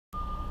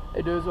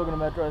Hey dudes, welcome to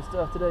Metro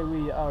Stuff. Today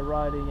we are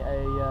riding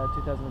a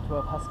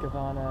 2012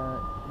 Husqvana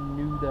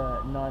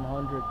Nuda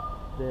 900.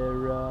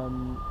 They're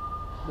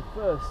the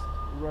first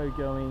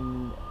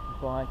road-going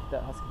bike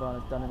that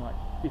Husqvana's done in like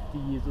 50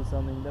 years or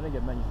something. They don't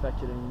get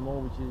manufactured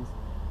anymore, which is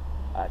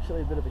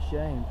actually a bit of a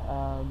shame.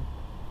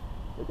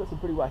 They've got some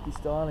pretty wacky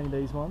styling,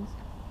 these ones.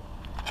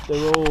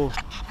 They're all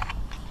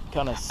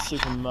kind of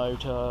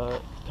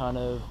supermotor kind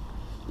of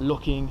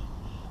looking,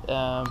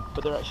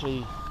 but they're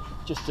actually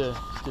just a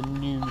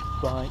new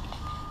bike.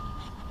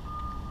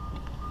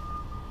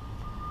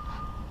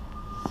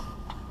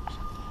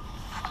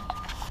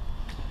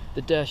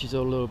 The dash is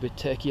all a little bit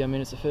techy. I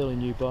mean, it's a fairly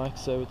new bike,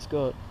 so it's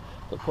got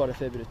quite a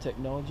fair bit of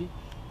technology.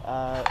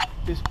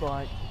 This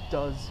bike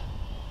does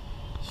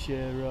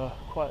share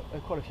quite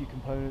a few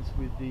components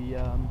with the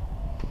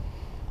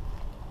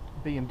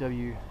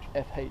BMW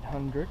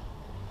F800.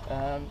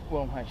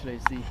 Well, actually,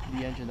 it's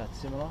the engine that's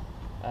similar.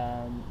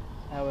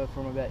 However,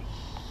 from about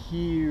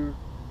here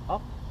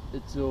up,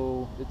 it's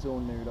all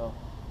Nuda.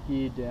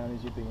 Here down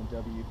is your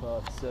BMW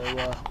part. So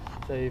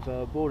they've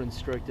bought and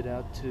stroked it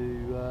out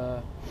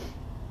to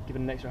give it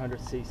an extra 100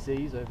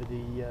 cc's over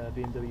the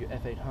BMW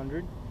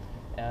F800,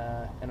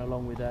 and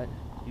along with that,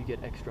 you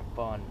get extra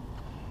fun.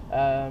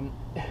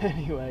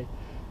 Anyway,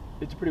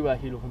 it's a pretty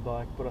wacky looking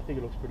bike, but I think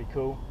it looks pretty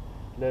cool.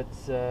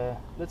 Let's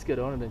get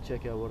on it and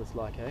check out what it's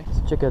like, eh?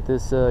 So check out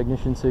this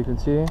ignition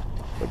sequence here,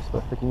 just by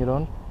flicking it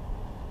on.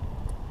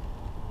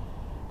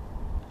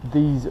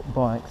 These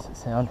bikes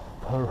sound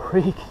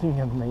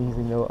freaking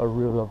amazing though. I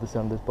really love the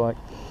sound of this bike.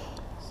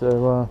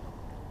 So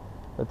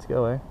let's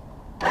go, eh?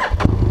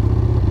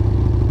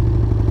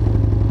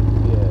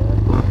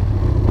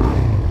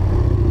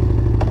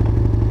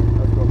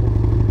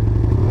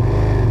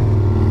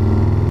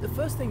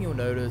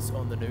 Notice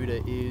on the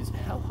Nuda is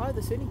how high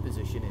the sitting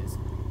position is.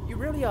 You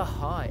really are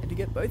high, and to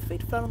get both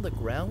feet flat on the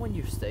ground when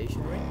you're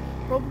stationary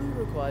probably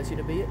requires you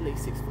to be at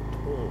least 6 foot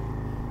tall.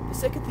 The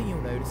second thing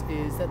you'll notice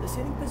is that the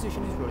sitting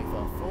position is really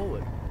far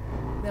forward.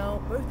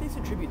 Now, both these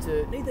attributes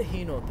are neither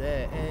here nor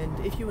there, and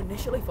if you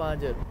initially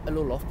find it a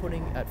little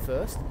off-putting at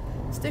first,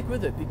 stick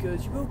with it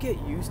because you will get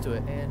used to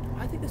it, and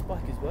I think this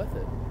bike is worth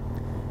it.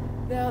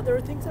 Now, there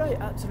are things that I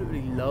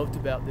absolutely loved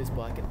about this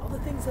bike and other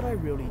things that I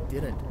really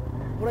didn't.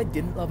 What I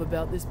didn't love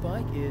about this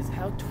bike is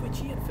how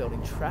twitchy it felt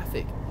in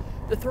traffic.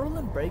 The throttle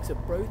and brakes are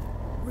both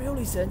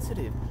really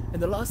sensitive,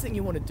 and the last thing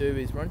you want to do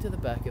is run to the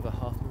back of a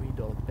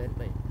 $500,000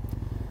 Bentley.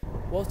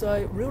 Whilst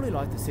I really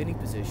liked the sitting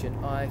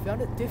position, I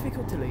found it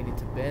difficult to lean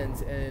into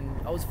bends, and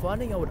I was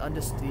finding I would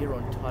understeer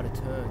on tighter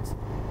turns.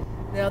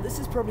 Now, this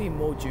is probably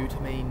more due to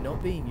me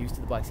not being used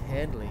to the bike's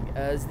handling,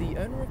 as the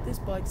owner of this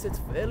bike sets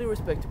fairly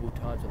respectable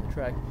times on the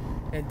track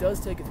and does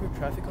take it through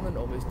traffic on an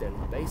almost daily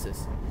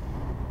basis.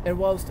 And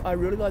whilst I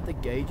really like the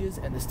gauges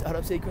and the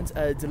startup sequence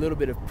adds a little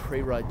bit of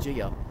pre-ride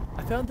G-up,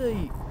 I found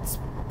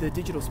the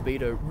digital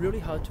speedo really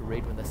hard to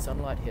read when the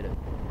sunlight hit it.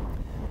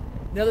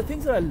 Now, the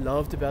things that I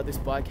loved about this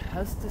bike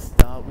has to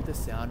start with the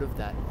sound of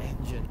that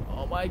engine.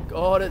 Oh my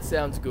god, it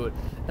sounds good.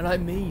 And I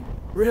mean,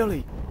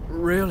 really,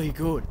 really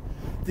good.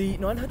 The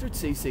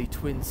 900cc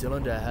twin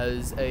cylinder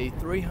has a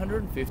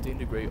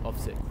 315-degree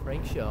offset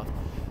crankshaft,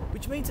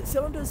 which means that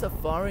cylinders are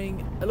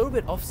firing a little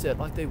bit offset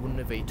like they would in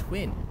a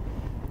V-twin.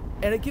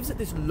 And it gives it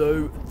this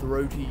low,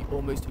 throaty,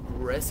 almost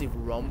aggressive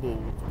rumble,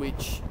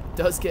 which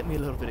does get me a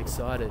little bit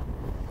excited.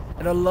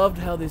 And I loved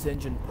how this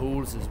engine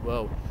pulls as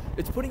well.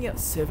 It's putting out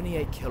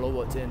 78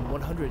 kilowatts and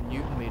 100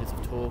 newton meters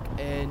of torque,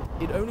 and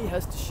it only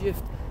has to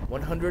shift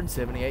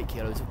 178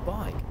 kilos of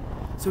bike.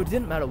 So it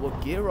didn't matter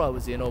what gear I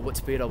was in or what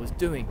speed I was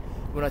doing.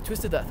 When I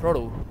twisted that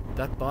throttle,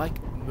 that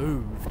bike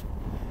moved.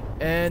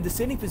 And the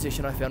sitting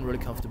position I found really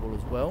comfortable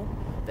as well.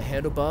 The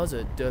handlebars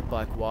are dirt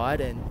bike wide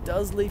and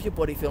does leave your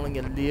body feeling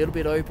a little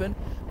bit open,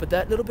 but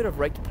that little bit of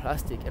raked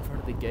plastic in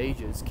front of the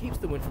gauges keeps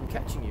the wind from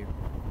catching you.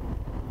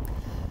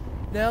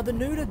 Now, the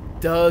Nuda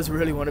does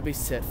really want to be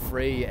set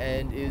free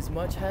and is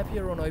much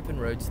happier on open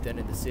roads than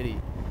in the city.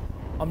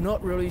 I'm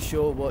not really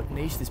sure what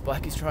niche this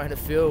bike is trying to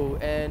fill,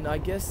 and I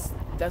guess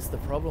that's the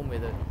problem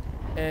with it,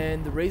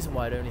 and the reason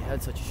why it only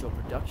had such a short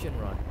production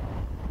run.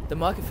 The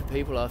market for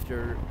people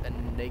after a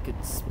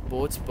naked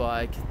sports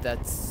bike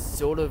that's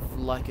sort of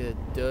like a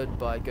dirt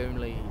bike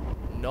only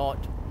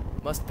not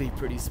must be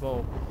pretty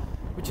small,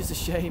 which is a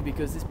shame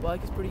because this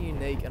bike is pretty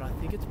unique and I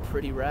think it's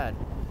pretty rad.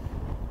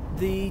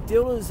 The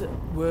dealers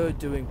were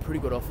doing pretty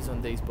good offers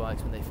on these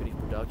bikes when they finished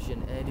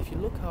production, and if you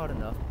look hard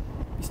enough,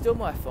 you still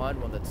might find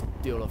one that's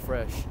dealer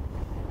fresh.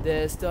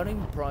 Their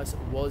starting price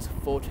was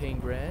 14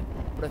 grand,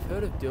 but I've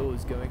heard of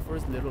dealers going for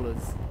as little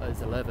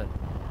as 11.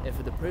 And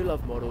for the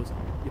pre-loved models,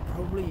 you're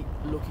probably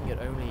looking at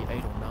only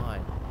 8 or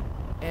 9.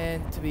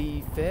 And to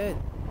be fair,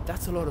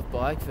 that's a lot of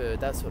bike for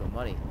that sort of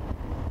money.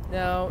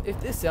 Now,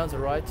 if this sounds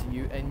alright to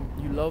you and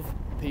you love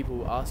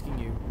people asking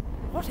you,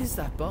 what is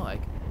that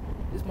bike?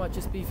 This might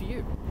just be for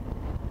you.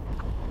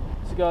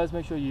 So guys,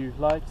 make sure you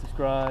like,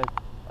 subscribe,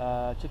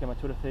 check out my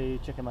Twitter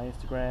feed, check out my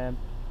Instagram,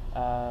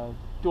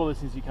 do all those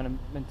things you're kind of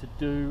meant to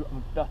do.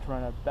 I'm about to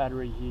run out of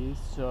battery here,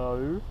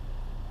 so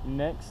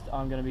Next,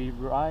 I'm going to be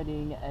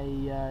riding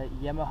a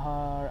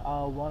Yamaha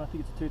R1, I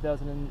think it's a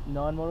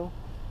 2009 model.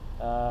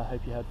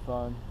 Hope you had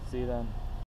fun. See you then.